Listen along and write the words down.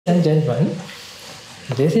And gentlemen,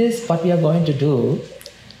 this is what we are going to do.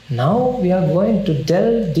 Now we are going to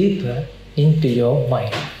delve deeper into your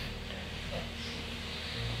mind.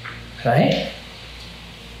 Right?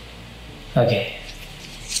 Okay.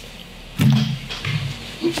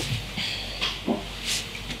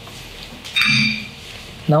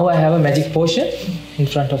 Now I have a magic potion in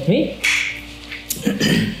front of me.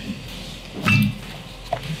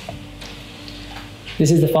 This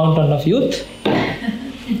is the fountain of youth.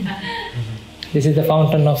 This is the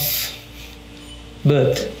fountain of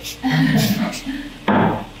birth.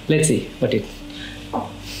 Let's see what it is.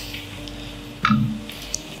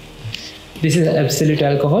 This is absolute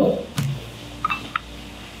alcohol.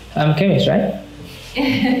 I'm a chemist, right?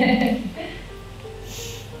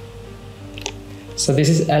 So this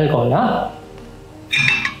is alcohol, huh?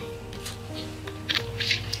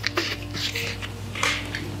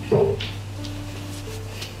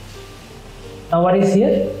 Now what is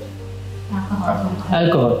here? Alcohol.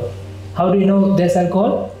 Alcohol. How do you know there's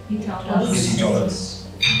alcohol? He told us.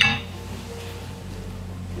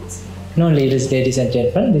 No, ladies and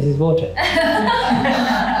gentlemen, this is water.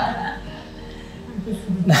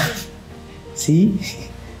 See?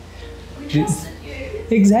 We trusted you.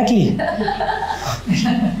 Exactly.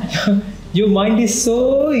 Your mind is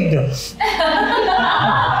so ignorant.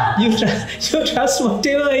 You trust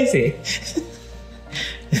whatever I say.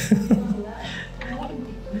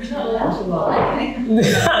 No.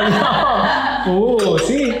 Oh,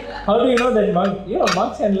 see? How do you know that monk? You know,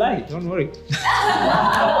 monks and light. Don't worry.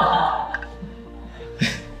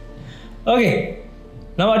 Okay.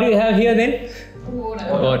 Now what do you have here then?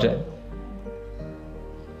 Water.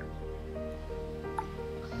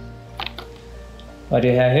 What do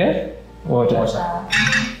you have here? Water.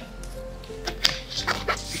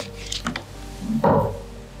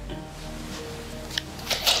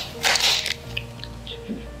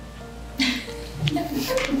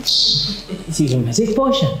 It's a magic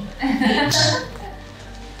potion.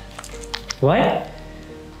 Why?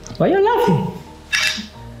 Why are you laughing?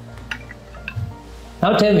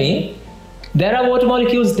 Now tell me, there are water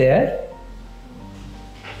molecules there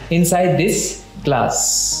inside this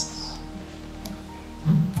glass.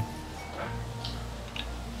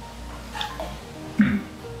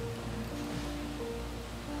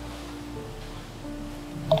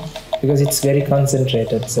 Because it's very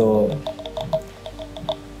concentrated, so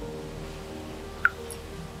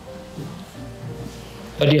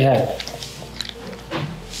what do you have?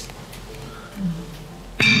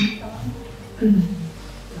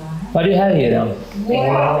 What do you have here now?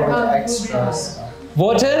 Water with extras.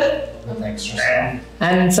 Water With extras.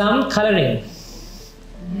 and some coloring.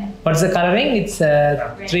 What's the coloring? It's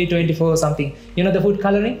 324 something. You know the food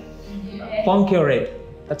coloring? Pumpkin red.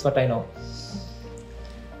 That's what I know.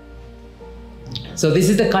 So this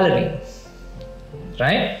is the coloring,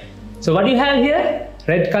 right? So what do you have here?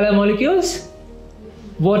 Red color molecules,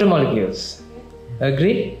 water molecules.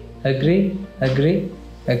 Agree? Agree? Agree?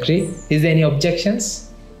 Agree? Is there any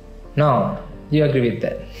objections? No. You agree with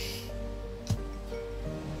that?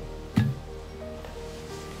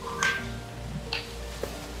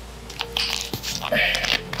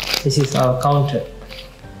 This is our counter.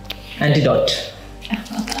 Antidote.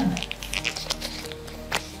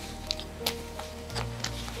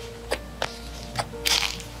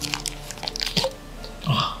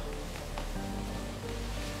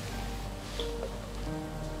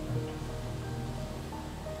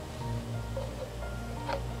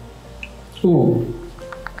 Ooh,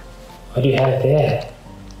 what do you have there?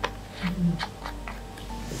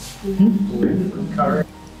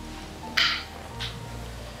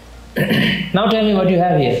 Now tell me what you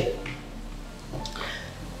have here.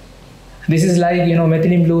 This is like, you know,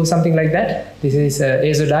 methylene blue, something like that. This is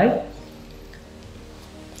azo dye.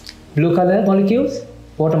 Blue color molecules,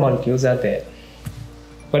 water molecules are there.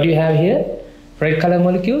 What do you have here? Red color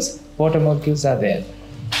molecules, water molecules are there.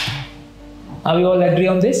 Are we all agree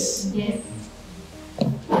on this? Yes.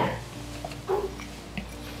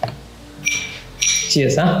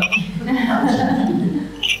 Cheers, huh?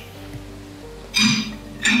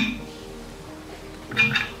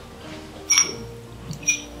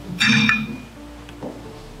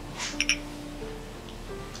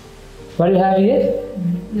 What do you have here?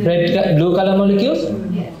 Blue color molecules,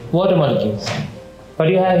 Yes. water molecules. What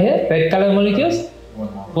do you have here? Red color molecules,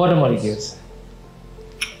 water molecules.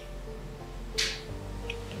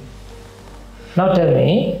 Now tell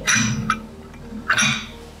me,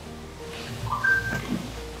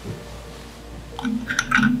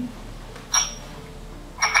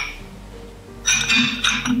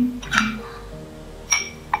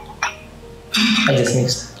 I just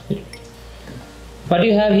mixed it. What do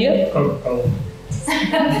you have here? Purple.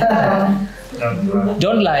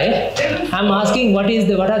 Don't lie. I'm asking what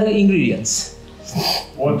are the ingredients?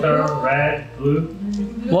 Water, red, blue.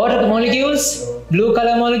 Water molecules, blue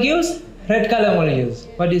color molecules, red color molecules.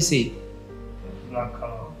 What do you see? Black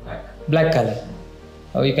color. Black color.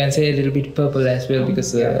 Or you can say a little bit purple as well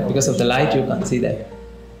because of the light you can't see that.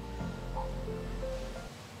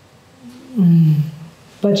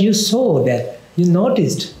 But you saw that, you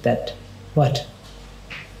noticed that. What?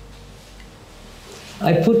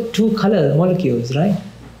 I put two color molecules, right?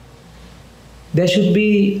 There should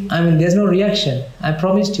be, there's no reaction. I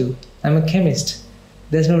promised you, I'm a chemist.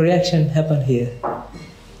 There's no reaction happen here.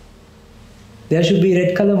 There should be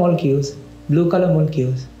red color molecules, blue color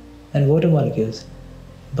molecules, and water molecules.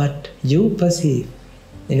 But you perceive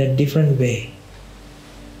in a different way.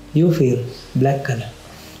 You feel black color.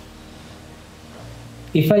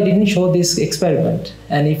 If I didn't show this experiment,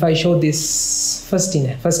 and if I show this first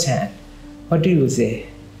hand, what do you say?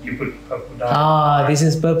 You put purple dye. This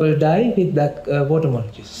is purple dye with black water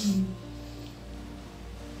molecules.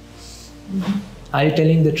 Are you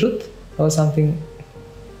telling the truth or something?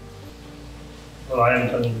 Well, I am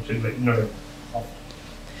telling the truth, but no.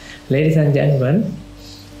 Ladies and gentlemen,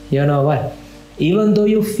 you know what? Even though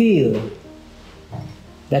you feel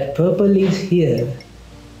that purple is here,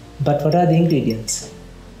 but what are the ingredients?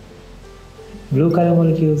 Blue color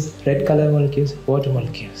molecules, red color molecules, water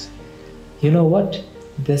molecules. You know what?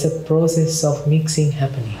 There's a process of mixing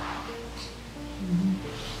happening.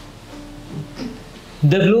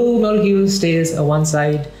 The blue molecule stays on one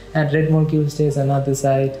side and red molecule stays on another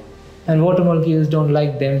side, and water molecules don't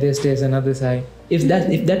like them, they stays on another side. If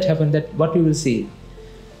that happens, that what we will see?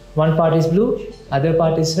 One part is blue, other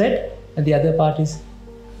part is red, and the other part is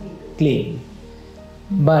clean.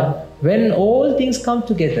 But when all things come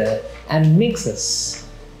together and mix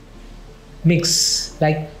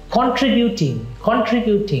like contributing.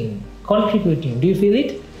 Do you feel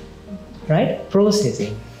it? Right?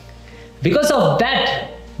 Processing. Because of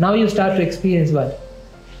that, now you start to experience what?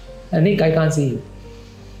 Nick, I can't see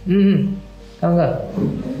you.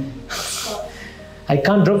 I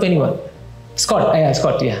can't drop anyone. Scott,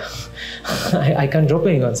 yeah. I can't drop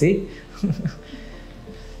anyone, see?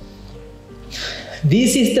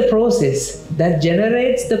 This is the process that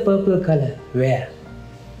generates the purple color. Where?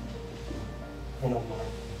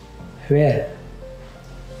 Where?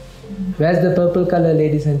 Where's the purple color,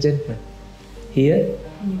 ladies and gentlemen? Here?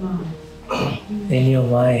 In your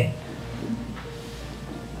mind.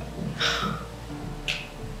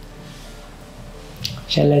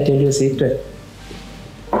 Shall I tell you a secret?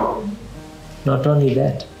 Not only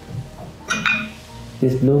that,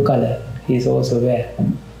 this blue color is also where?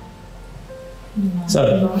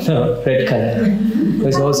 Sorry, no, red color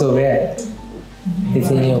is also where? It's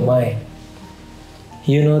in your mind.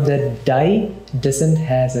 You know that dye doesn't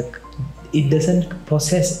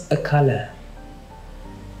possess a color.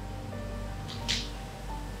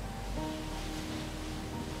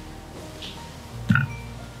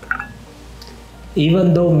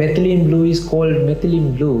 Even though methylene blue is called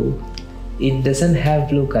methylene blue, it doesn't have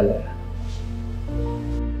blue color.